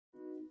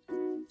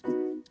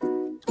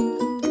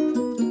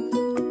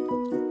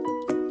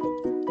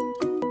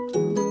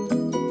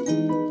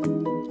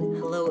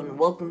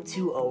welcome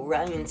to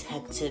Orion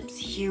Tech Tips,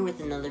 here with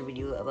another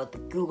video about the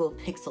Google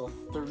Pixel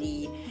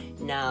 3.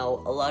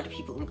 Now, a lot of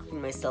people,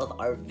 including myself,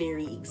 are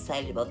very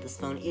excited about this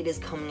phone. It is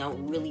coming out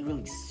really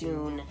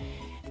soon,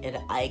 and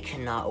I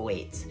cannot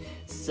wait.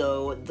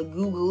 So, the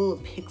Google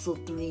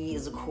Pixel 3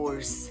 is, of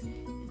course,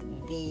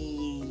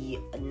 the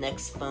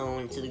next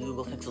phone to the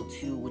Google Pixel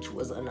 2, which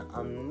was an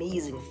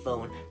amazing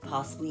phone,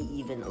 possibly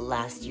even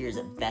last year's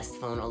best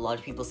phone. A lot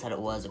of people said it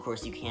was. Of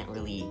course, you can't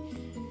really...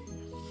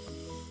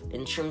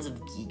 In terms of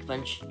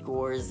Geekbench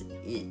scores,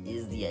 it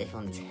is the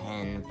iPhone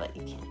 10, but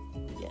you can't,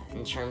 yeah.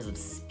 In terms of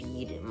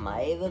speed, it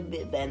might have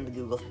been the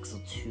Google Pixel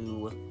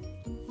 2,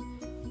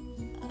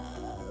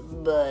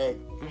 but,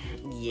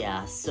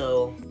 yeah,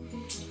 so,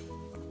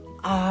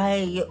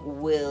 I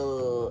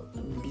will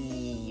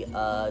be,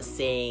 I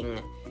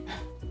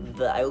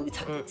will be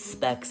talking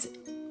specs,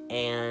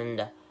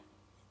 and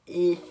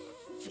if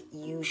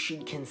you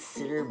should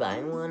consider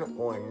buying one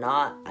or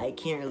not. I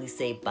can't really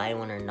say buy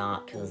one or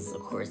not, because of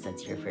course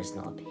that's your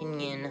personal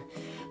opinion,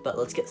 but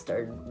let's get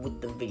started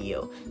with the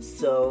video.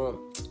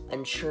 So,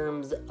 in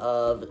terms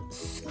of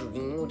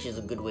screen, which is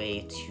a good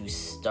way to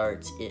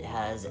start, it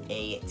has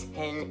a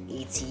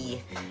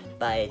 1080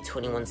 by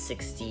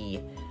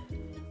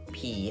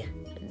 2160p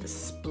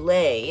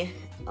display.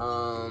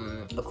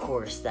 Of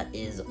course, that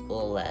is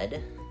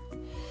OLED,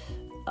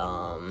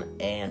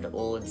 and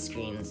OLED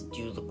screens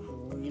do look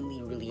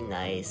really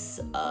nice,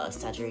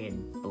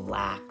 saturated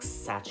blacks,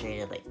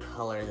 saturated like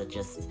color that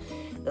just,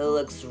 it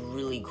looks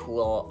really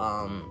cool.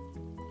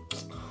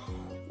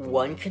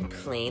 One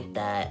complaint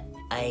that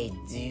I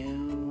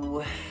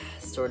do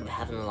sort of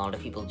have, and a lot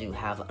of people do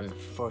have,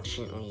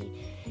 unfortunately,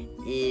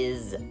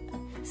 is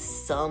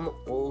some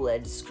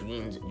OLED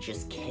screens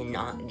just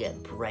cannot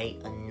get bright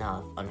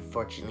enough.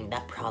 Unfortunately,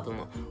 that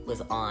problem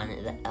was on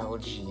the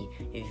LG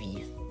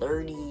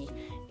V30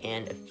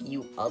 and a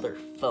few other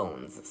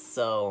phones.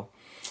 So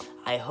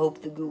I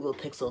hope the Google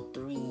Pixel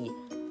 3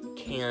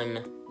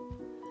 can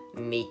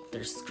make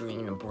their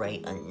screen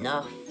bright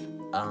enough.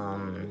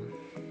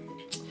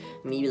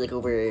 Maybe like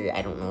over,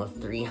 I don't know,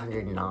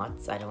 300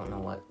 nits. I don't know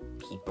what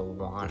people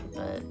want,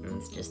 but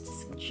it's just a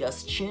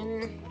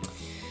suggestion.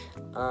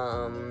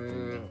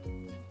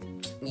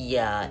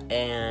 Yeah,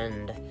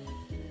 and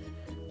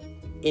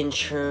in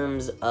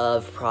terms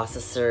of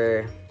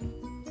processor,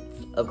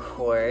 of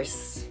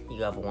course,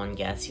 you have one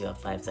guess, you have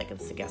 5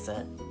 seconds to guess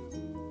it.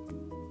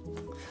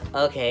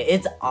 Okay,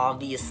 it's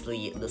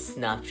obviously the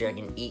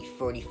Snapdragon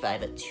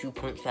 845 at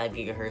 2.5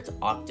 GHz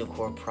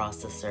octa-core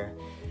processor,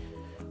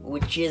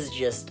 which is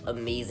just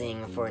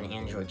amazing for an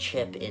Android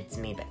chip. It's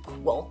made by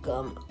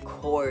Qualcomm, of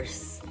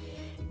course,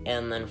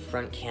 and then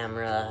front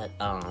camera,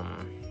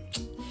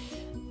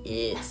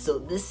 so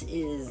this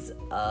is,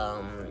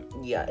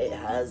 yeah, it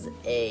has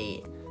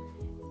a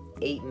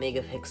 8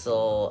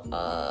 megapixel,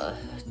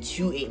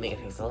 two 8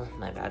 megapixel,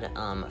 my bad,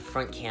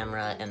 front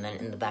camera, and then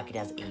in the back it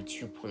has a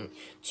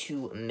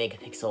 2.2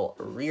 megapixel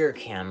rear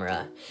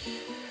camera,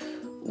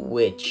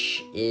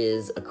 which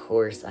is, of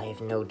course, I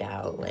have no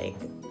doubt, like,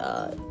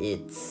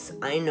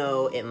 I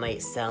know it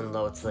might sound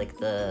low to, like,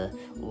 the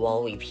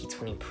Huawei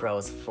P20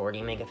 Pro's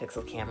 40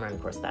 megapixel camera, and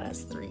of course that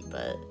has 3,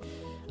 but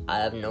I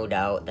have no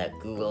doubt that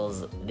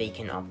they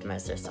can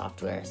optimize their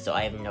software, so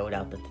I have no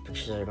doubt that the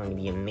pictures are going to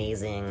be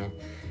amazing.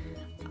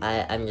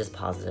 I'm just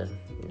positive,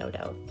 no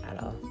doubt at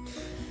all.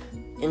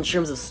 In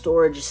terms of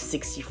storage,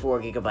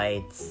 64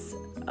 gigabytes,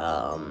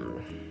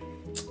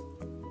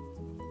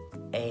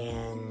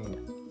 and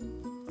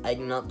I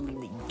do not believe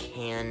that you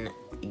can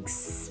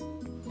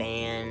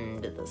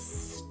expand the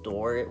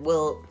storage.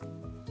 Well,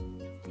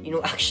 you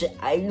know, actually,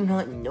 I do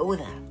not know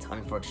that,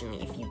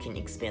 unfortunately, if you can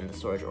expand the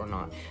storage or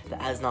not.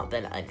 That has not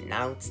been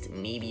announced.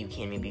 Maybe you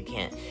can, maybe you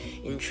can't.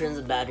 In terms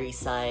of battery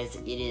size,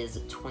 it is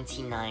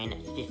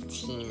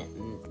 2915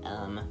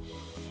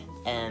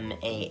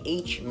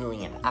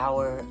 milliamp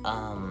hour.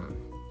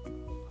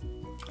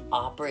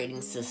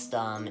 Operating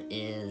system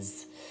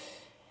is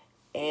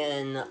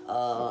an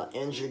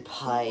Android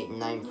Pie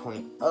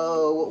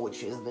 9.0,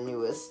 which is the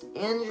newest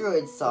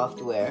Android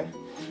software.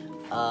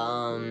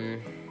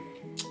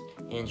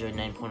 Android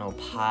 9.0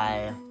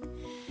 Pie.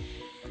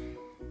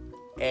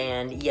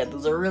 And yeah,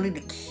 those are really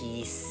the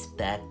key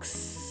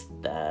specs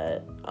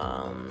that,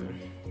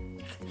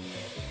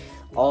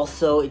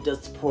 also, it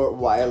does support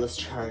wireless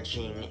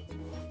charging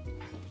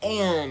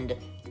and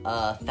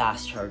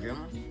fast charger,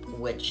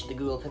 which the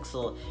Google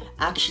Pixel,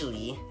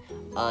 actually,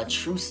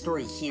 true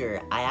story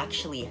here, I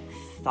actually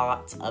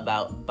thought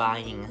about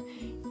buying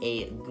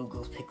a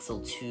Google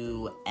Pixel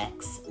 2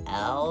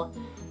 XL,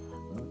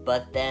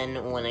 but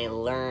then when I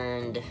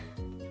learned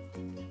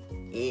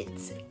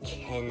it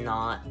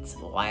cannot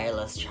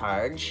wireless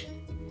charge,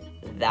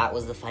 that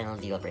was the final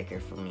deal breaker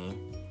for me.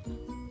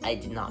 I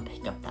did not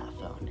pick up that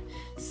phone.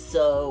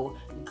 So,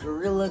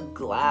 Gorilla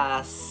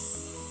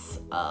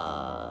Glass,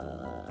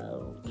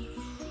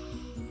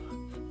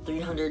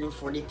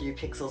 343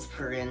 pixels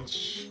per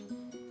inch.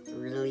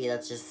 Really,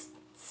 that's just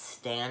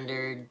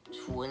standard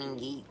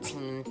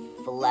 2018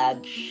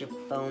 flagship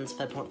phones,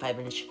 5.5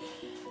 inch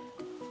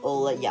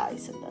Oh, yeah, I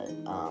said that.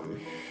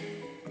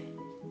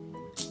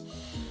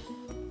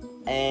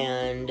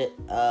 And,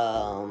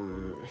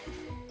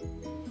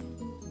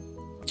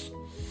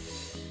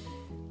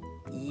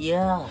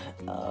 yeah,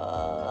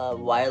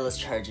 wireless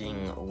charging,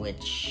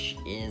 which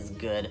is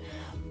good.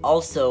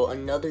 Also,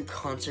 another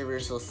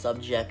controversial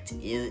subject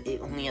is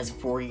it only has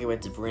 4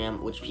 gigabytes of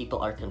RAM, which people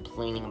are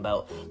complaining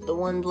about. The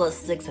OnePlus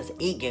 6 has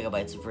 8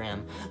 gigabytes of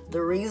RAM. The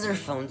Razer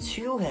Phone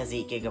 2 has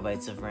 8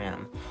 gigabytes of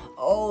RAM.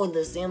 Oh,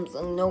 the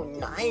Samsung Note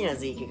 9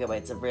 has 8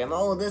 gigabytes of RAM.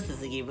 Oh, this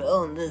is a gigabyte.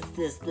 Oh, and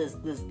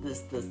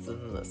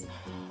this.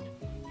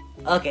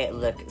 Okay,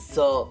 look,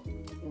 so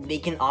they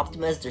can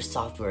optimize their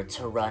software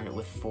to run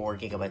with 4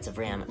 gigabytes of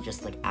RAM,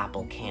 just like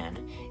Apple can.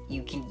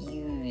 You can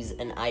use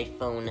an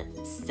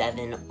iPhone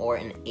 7 or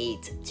an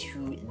 8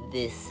 to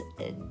this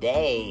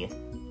day,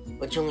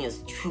 which only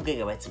has 2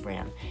 gigabytes of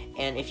RAM.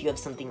 And if you have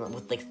something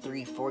with like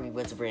 3-4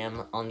 gigabytes of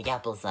RAM on the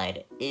Apple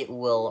side, it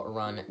will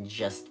run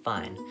just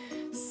fine.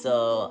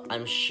 So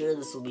I'm sure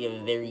this will be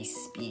a very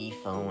speedy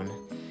phone,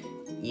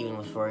 even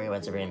with 4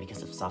 gigabytes of RAM,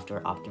 because of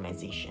software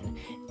optimization.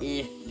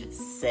 If,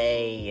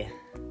 say,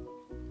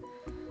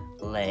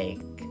 like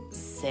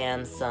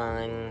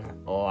Samsung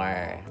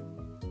or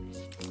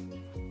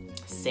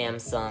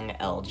Samsung,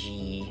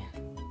 LG,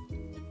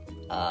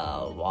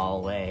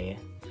 Huawei,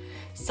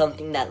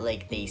 something that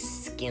like they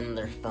skin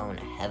their phone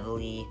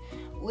heavily,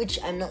 which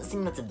I'm not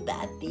saying that's a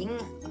bad thing,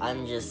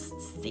 I'm just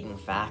stating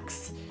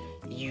facts.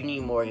 You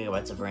need more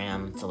gigabytes of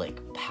RAM to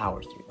like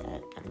power through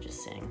that, I'm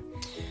just saying.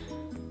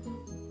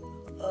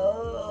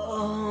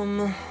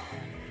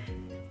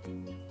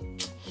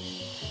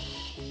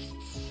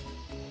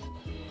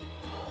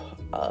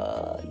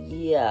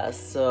 Yeah,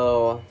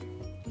 so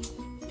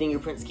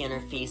fingerprint scanner,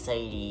 Face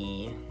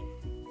ID.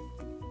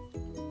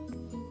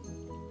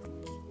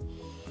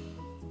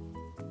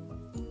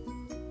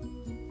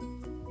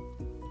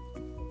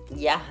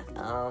 Yeah,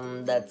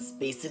 that's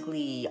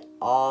basically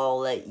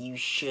all that you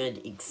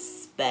should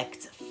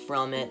expect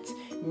from it.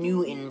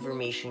 New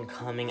information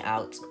coming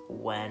out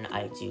when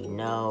I do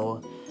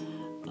know.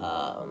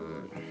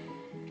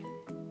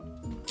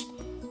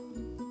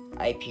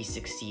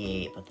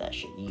 IP68, but that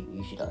should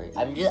you should already.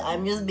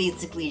 I'm just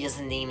basically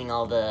just naming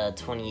all the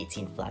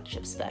 2018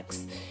 flagship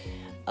specs.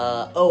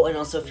 Oh, and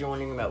also if you're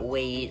wondering about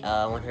weight,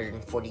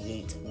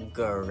 148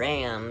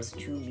 grams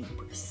to be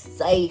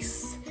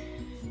precise,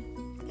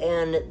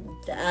 and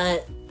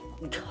that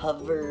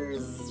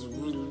covers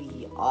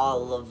really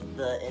all of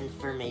the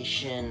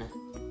information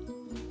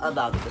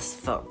about this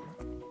phone.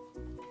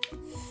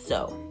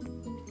 So,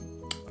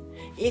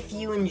 if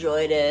you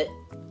enjoyed it,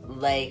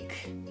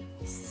 like,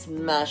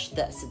 smash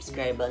that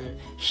subscribe button,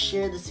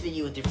 share this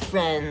video with your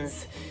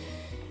friends,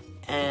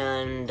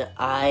 and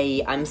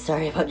I'm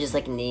sorry about just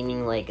like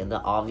naming like the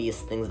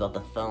obvious things about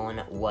the phone,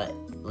 what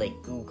like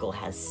Google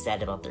has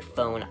said about their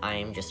phone. I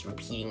am just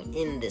repeating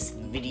in this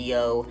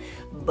video,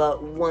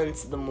 but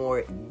once the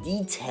more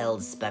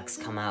detailed specs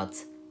come out,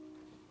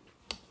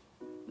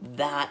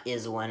 that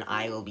is when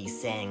I will be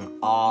saying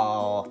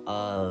all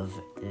of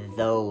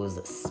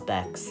those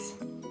specs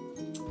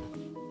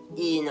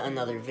in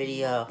another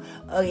video.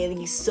 Okay, thank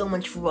you so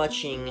much for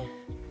watching.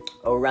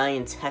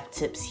 Orion Tech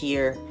Tips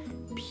here.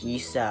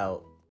 Peace out.